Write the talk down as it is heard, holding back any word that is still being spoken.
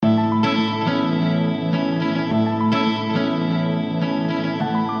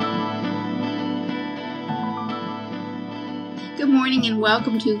Good morning and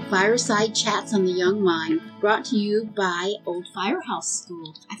welcome to Fireside Chats on the Young Mind, brought to you by Old Firehouse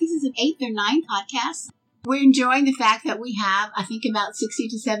School. I think this is an 8th or 9th podcast. We're enjoying the fact that we have, I think, about 60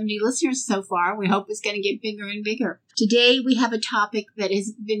 to 70 listeners so far. We hope it's going to get bigger and bigger. Today we have a topic that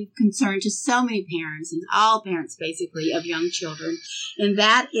has been a concern to so many parents, and all parents basically, of young children, and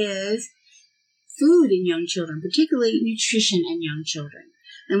that is food in young children, particularly nutrition in young children.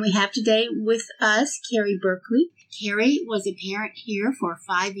 And we have today with us Carrie Berkeley. Carrie was a parent here for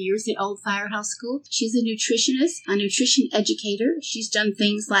 5 years at Old Firehouse School. She's a nutritionist, a nutrition educator. She's done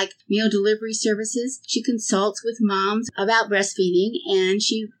things like meal delivery services. She consults with moms about breastfeeding, and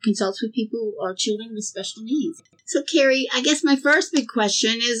she consults with people or children with special needs. So, Carrie, I guess my first big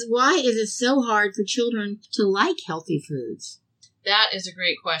question is, why is it so hard for children to like healthy foods? That is a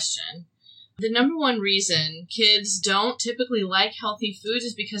great question. The number one reason kids don't typically like healthy foods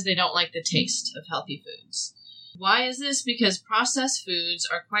is because they don't like the taste of healthy foods. Why is this? Because processed foods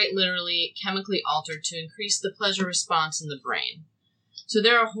are quite literally chemically altered to increase the pleasure response in the brain. So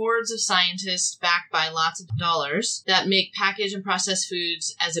there are hordes of scientists backed by lots of dollars that make packaged and processed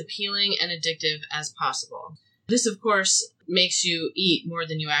foods as appealing and addictive as possible. This, of course, makes you eat more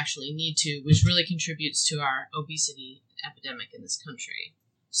than you actually need to, which really contributes to our obesity epidemic in this country.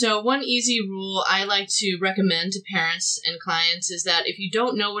 So one easy rule I like to recommend to parents and clients is that if you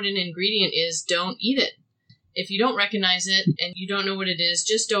don't know what an ingredient is, don't eat it. If you don't recognize it and you don't know what it is,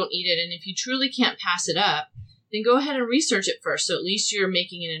 just don't eat it. And if you truly can't pass it up, then go ahead and research it first. So at least you're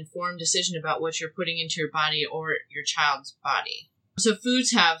making an informed decision about what you're putting into your body or your child's body. So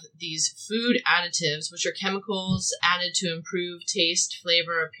foods have these food additives, which are chemicals added to improve taste,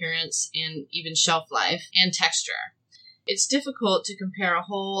 flavor, appearance, and even shelf life and texture. It's difficult to compare a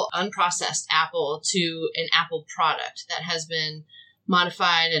whole unprocessed apple to an apple product that has been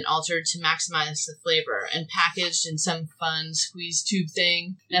modified and altered to maximize the flavor and packaged in some fun squeeze tube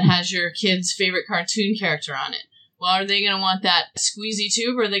thing that has your kid's favorite cartoon character on it. Well, are they going to want that squeezy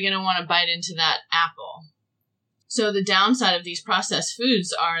tube, or are they going to want to bite into that apple? So the downside of these processed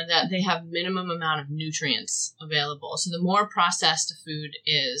foods are that they have minimum amount of nutrients available. So the more processed a food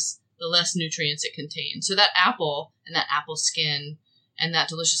is, the less nutrients it contains. So that apple and that apple skin and that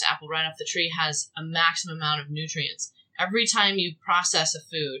delicious apple right off the tree has a maximum amount of nutrients. Every time you process a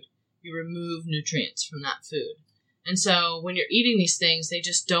food, you remove nutrients from that food. And so when you're eating these things, they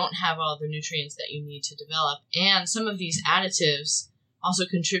just don't have all the nutrients that you need to develop. And some of these additives also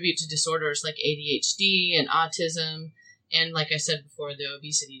contribute to disorders like ADHD and autism and, like I said before, the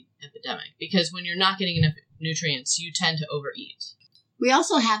obesity epidemic. Because when you're not getting enough nutrients, you tend to overeat. We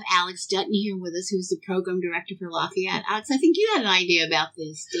also have Alex Dutton here with us, who's the program director for Lafayette. Alex, I think you had an idea about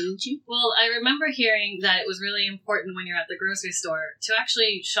this, didn't you? Well, I remember hearing that it was really important when you're at the grocery store to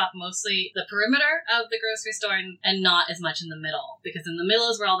actually shop mostly the perimeter of the grocery store and not as much in the middle, because in the middle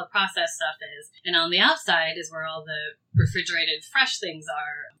is where all the processed stuff is, and on the outside is where all the refrigerated fresh things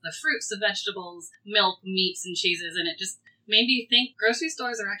are, the fruits, the vegetables, milk, meats, and cheeses, and it just made me think grocery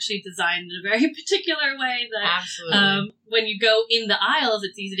stores are actually designed in a very particular way that Absolutely. When you go in the aisles,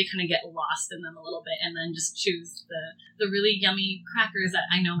 it's easy to kind of get lost in them a little bit and then just choose the really yummy crackers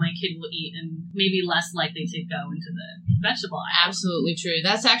that I know my kid will eat and maybe less likely to go into the vegetable aisle. Absolutely true.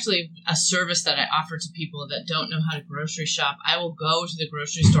 That's actually a service that I offer to people that don't know how to grocery shop. I will go to the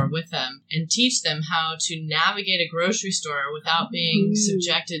grocery store with them and teach them how to navigate a grocery store without being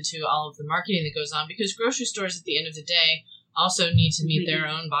subjected to all of the marketing that goes on, because grocery stores at the end of the day also need to meet their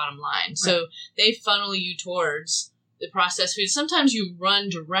own bottom line. So they funnel you towards the processed food. Sometimes you run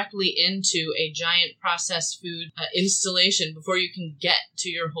directly into a giant processed food installation before you can get to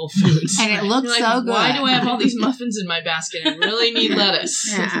your Whole Foods. And it looks so good. Why do I have all these muffins in my basket? I really need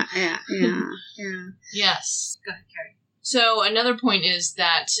lettuce. Yeah. Yes. Go ahead, Carrie. So another point is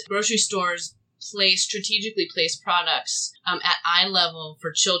that grocery stores strategically place products at eye level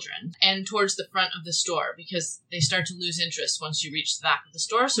for children and towards the front of the store, because they start to lose interest once you reach the back of the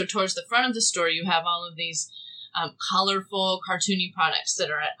store. So towards the front of the store, you have all of these colorful, cartoony products that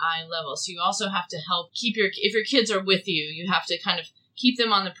are at eye level. So you also have to help keep if your kids are with you, you have to kind of keep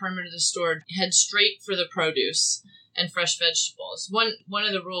them on the perimeter of the store, head straight for the produce and fresh vegetables. One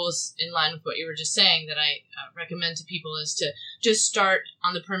of the rules in line with what you were just saying that I recommend to people is to just start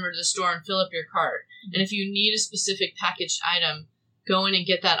on the perimeter of the store and fill up your cart. And if you need a specific packaged item, go in and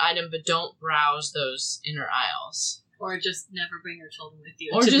get that item, but don't browse those inner aisles. Or just never bring your children with you.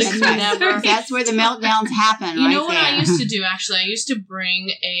 Or just never. That's where the meltdowns happen. You know what I used to do, actually? I used to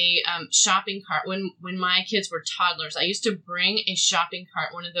bring a shopping cart. When my kids were toddlers, I used to bring a shopping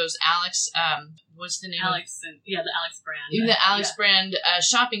cart, one of those Alex, what's the name? The Alex brand. The Alex brand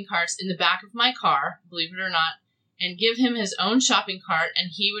shopping carts in the back of my car, believe it or not. and give him his own shopping cart,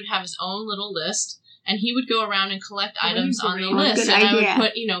 and he would have his own little list. And he would go around and collect items on the list. And I would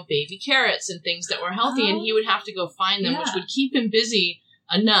put, baby carrots and things that were healthy. And he would have to go find them, which would keep him busy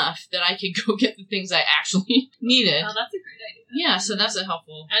enough that I could go get the things I actually needed. Oh, that's a great idea. Yeah, so that's a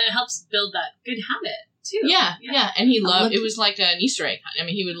helpful. And it helps build that good habit, too. Yeah. And he loved, it was like an Easter egg. I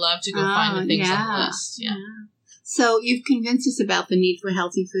mean, he would love to go find the things on the list. Yeah. So you've convinced us about the need for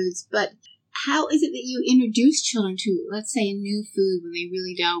healthy foods, but how is it that you introduce children to, let's say, a new food when they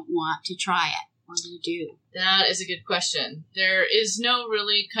really don't want to try it? What do you do? That is a good question. There is no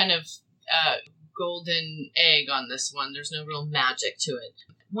really kind of golden egg on this one. There's no real magic to it.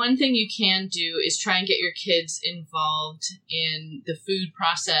 One thing you can do is try and get your kids involved in the food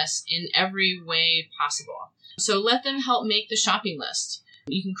process in every way possible. So let them help make the shopping list.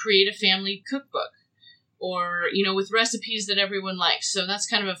 You can create a family cookbook, or, with recipes that everyone likes. So that's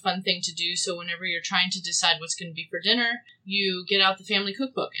kind of a fun thing to do. So whenever you're trying to decide what's going to be for dinner, you get out the family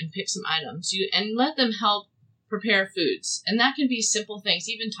cookbook and pick some items. And let them help prepare foods. And that can be simple things.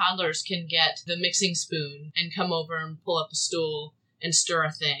 Even toddlers can get the mixing spoon and come over and pull up a stool and stir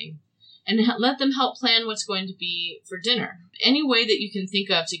a thing. And let them help plan what's going to be for dinner. Any way that you can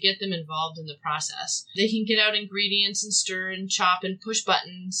think of to get them involved in the process. They can get out ingredients and stir and chop and push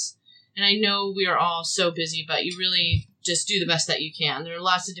buttons. And I know we are all so busy, but you really just do the best that you can. There are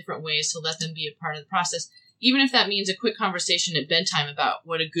lots of different ways to let them be a part of the process. Even if that means a quick conversation at bedtime about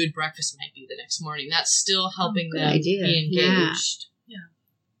what a good breakfast might be the next morning, that's still helping them be engaged. Yeah.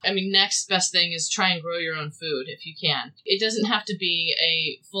 I mean, next best thing is try and grow your own food if you can. It doesn't have to be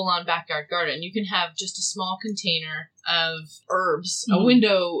a full-on backyard garden. You can have just a small container of herbs, a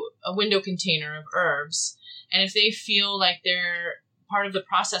window container of herbs. And if they feel like they're part of the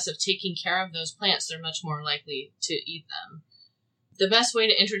process of taking care of those plants, they're much more likely to eat them. The best way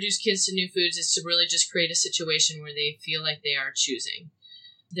to introduce kids to new foods is to really just create a situation where they feel like they are choosing.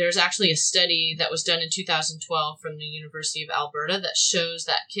 There's actually a study that was done in 2012 from the University of Alberta that shows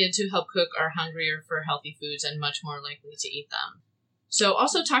that kids who help cook are hungrier for healthy foods and much more likely to eat them. So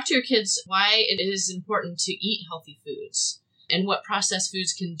also talk to your kids why it is important to eat healthy foods and what processed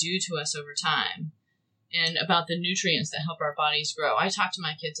foods can do to us over time, and about the nutrients that help our bodies grow. I talk to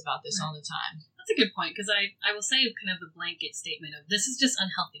my kids about this all the time. That's a good point, because I will say kind of the blanket statement of this is just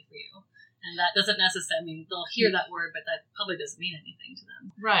unhealthy for you. And that doesn't necessarily, they'll hear that word, but that probably doesn't mean anything to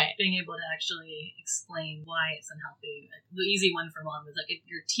them. Right. Being able to actually explain why it's unhealthy. Like, the easy one for mom is like, if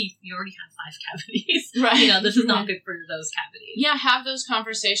your teeth, you already have 5 cavities. Right. This is not good for those cavities. Yeah, have those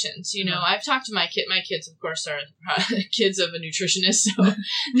conversations. I've talked to my kids, of course, are kids of a nutritionist, so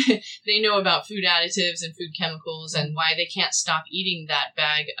they know about food additives and food chemicals and why they can't stop eating that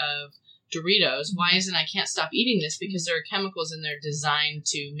bag of Doritos. Why isn't I can't stop eating this? Because there are chemicals in there designed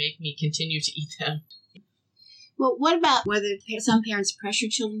to make me continue to eat them. Well, what about whether some parents pressure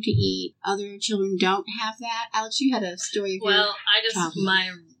children to eat, other children don't have that? Alex, you had a story of Well,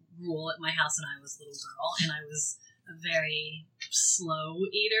 my rule at my house when I was a little girl, and I was a very slow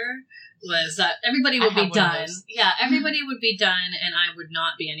eater, was that everybody would be done. Yeah, everybody would be done, and I would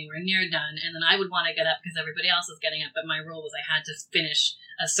not be anywhere near done. And then I would want to get up because everybody else was getting up, but my rule was I had to finish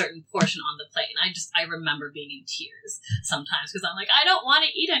a certain portion on the plate. And I remember being in tears sometimes because I'm like, I don't want to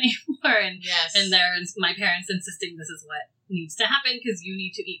eat anymore. And my parents insisting this is what needs to happen because you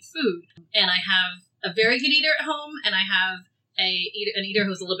need to eat food. And I have a very good eater at home, and I have an eater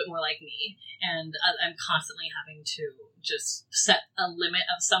who's a little bit more like me. And I'm constantly having to just set a limit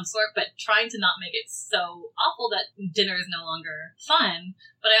of some sort, but trying to not make it so awful that dinner is no longer fun.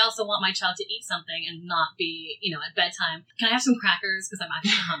 But I also want my child to eat something and not be, at bedtime, can I have some crackers because I'm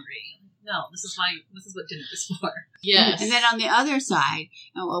actually hungry? No, this is what dinner is for. Yes. And then on the other side,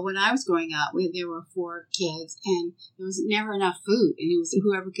 when I was growing up, there were 4 kids, and there was never enough food, and it was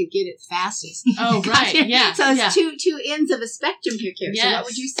whoever could get it fastest. Oh, right, yeah. So it's two ends of a spectrum here, Carrie. Yes. So what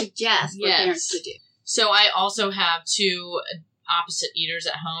would you suggest for parents to do? So I also have 2 opposite eaters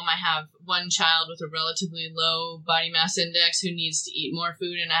at home. I have one child with a relatively low body mass index who needs to eat more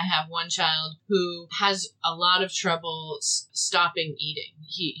food, and I have one child who has a lot of trouble stopping eating.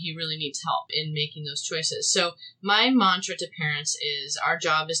 He really needs help in making those choices. So my mantra to parents is our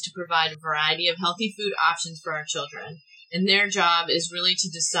job is to provide a variety of healthy food options for our children, and their job is really to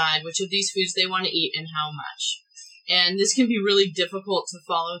decide which of these foods they want to eat and how much. And this can be really difficult to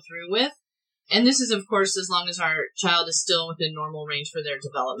follow through with. And this is, of course, as long as our child is still within normal range for their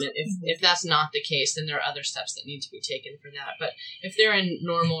development. If that's not the case, then there are other steps that need to be taken for that. But if they're in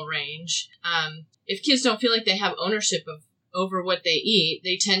normal range, if kids don't feel like they have ownership over what they eat,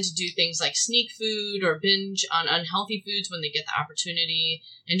 they tend to do things like sneak food or binge on unhealthy foods when they get the opportunity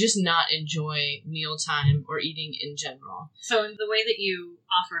and just not enjoy mealtime or eating in general. So in the way that you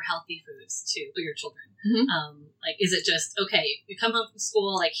offer healthy foods to your children, like, is it just, okay, you come home from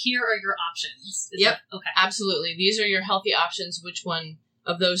school, like, here are your options? Yep. Okay. Absolutely. These are your healthy options. Which one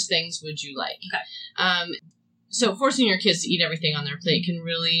of those things would you like? Okay. So forcing your kids to eat everything on their plate can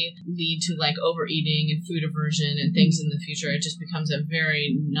really lead to like overeating and food aversion and things in the future. It just becomes a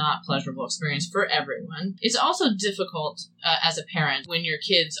very not pleasurable experience for everyone. It's also difficult as a parent when your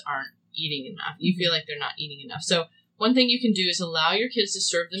kids aren't eating enough. You feel like they're not eating enough. So one thing you can do is allow your kids to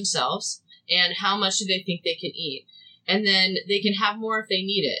serve themselves and how much do they think they can eat. And then they can have more if they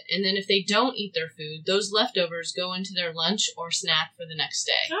need it. And then if they don't eat their food, those leftovers go into their lunch or snack for the next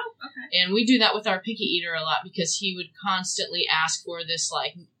day. Oh, okay. And we do that with our picky eater a lot because he would constantly ask for this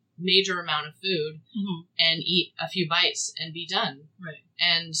like major amount of food and eat a few bites and be done. Right.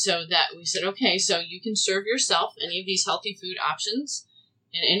 And so that we said, okay, so you can serve yourself any of these healthy food options,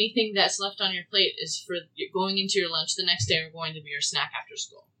 and anything that's left on your plate is for going into your lunch the next day or going to be your snack after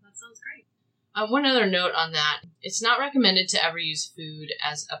school. That sounds great. One other note on that, it's not recommended to ever use food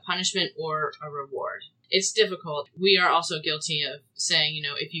as a punishment or a reward. It's difficult. We are also guilty of saying, you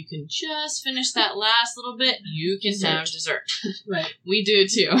know, if you can just finish that last little bit, you can have dessert. Right. We do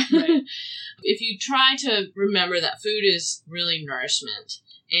too. Right. If you try to remember that food is really nourishment,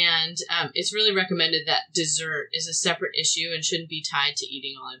 and it's really recommended that dessert is a separate issue and shouldn't be tied to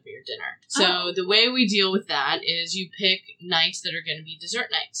eating all of your dinner. So the way we deal with that is you pick nights that are going to be dessert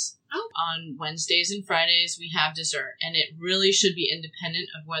nights. On Wednesdays and Fridays, we have dessert, and it really should be independent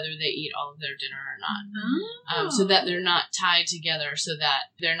of whether they eat all of their dinner or not. So that they're not tied together, so that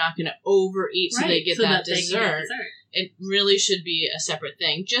they're not going to overeat so they get that dessert. It really should be a separate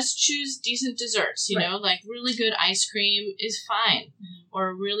thing. Just choose decent desserts, you know, like really good ice cream is fine, or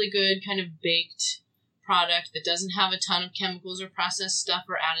a really good kind of baked product that doesn't have a ton of chemicals or processed stuff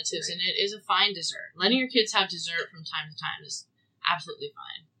or additives in it is a fine dessert. Letting your kids have dessert from time to time is absolutely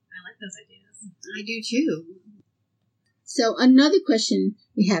fine. I like those ideas. I do too. So another question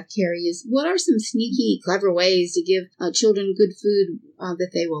we have, Carrie, is what are some sneaky, clever ways to give children good food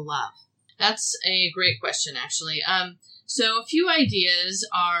that they will love? That's a great question, actually. So a few ideas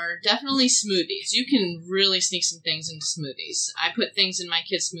are definitely smoothies. You can really sneak some things into smoothies. I put things in my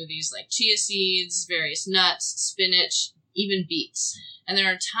kids' smoothies like chia seeds, various nuts, spinach, even beets. And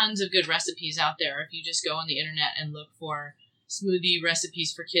there are tons of good recipes out there. If you just go on the internet and look for smoothie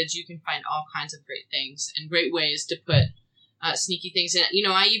recipes for kids, you can find all kinds of great things and great ways to put sneaky things in. You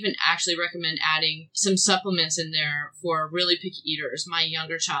know, I even actually recommend adding some supplements in there for really picky eaters. My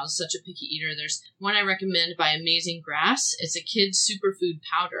younger child is such a picky eater. There's one I recommend by Amazing Grass. It's a kid's superfood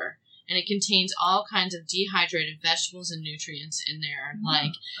powder, and it contains all kinds of dehydrated vegetables and nutrients in there,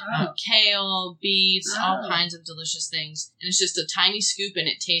 like kale, beets, all kinds of delicious things. And it's just a tiny scoop, and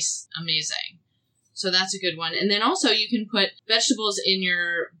it tastes amazing. So that's a good one. And then also you can put vegetables in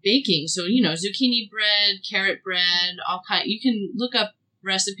your baking. So, you know, zucchini bread, carrot bread, all kind. You can look up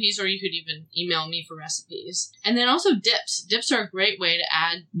recipes, or you could even email me for recipes. And then also dips. Dips are a great way to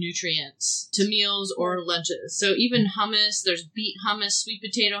add nutrients to meals or lunches. So even hummus, there's beet hummus, sweet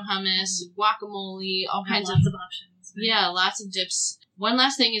potato hummus, guacamole, all kinds lots of options. Right? Yeah, lots of dips. One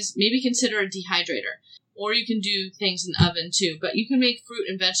last thing is maybe consider a dehydrator. Or you can do things in the oven too. But you can make fruit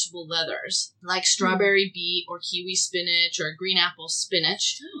and vegetable leathers, like strawberry beet or kiwi spinach or green apple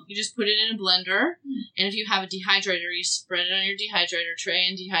spinach. You just put it in a blender. And if you have a dehydrator, you spread it on your dehydrator tray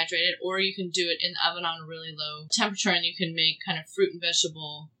and dehydrate it. Or you can do it in the oven on a really low temperature, and you can make kind of fruit and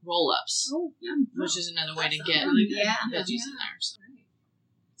vegetable roll-ups, which is another way to get veggies in there.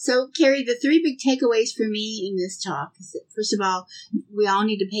 So, Carrie, the three big takeaways for me in this talk is that, first of all, we all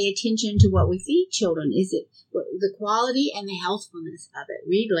need to pay attention to what we feed children. Is it the quality and the healthfulness of it?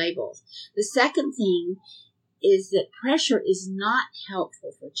 Read labels. The second thing is that pressure is not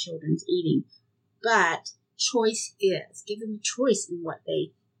helpful for children's eating, but choice is. Give them a choice in what they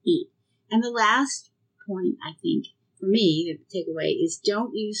eat. And the last point, I think, for me, the takeaway is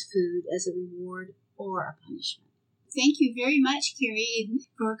don't use food as a reward or a punishment. Thank you very much, Carrie,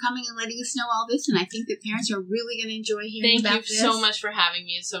 for coming and letting us know all this. And I think that parents are really going to enjoy hearing about this. Thank you so much for having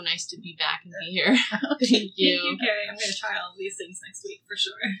me. It's so nice to be back and be here. Thank you. Thank you, Carrie. I'm going to try all these things next week for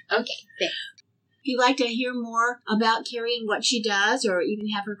sure. Okay, thanks. If you'd like to hear more about Carrie and what she does, or even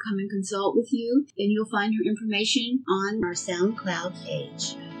have her come and consult with you, then you'll find her information on our SoundCloud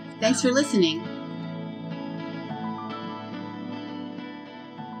page. Thanks for listening.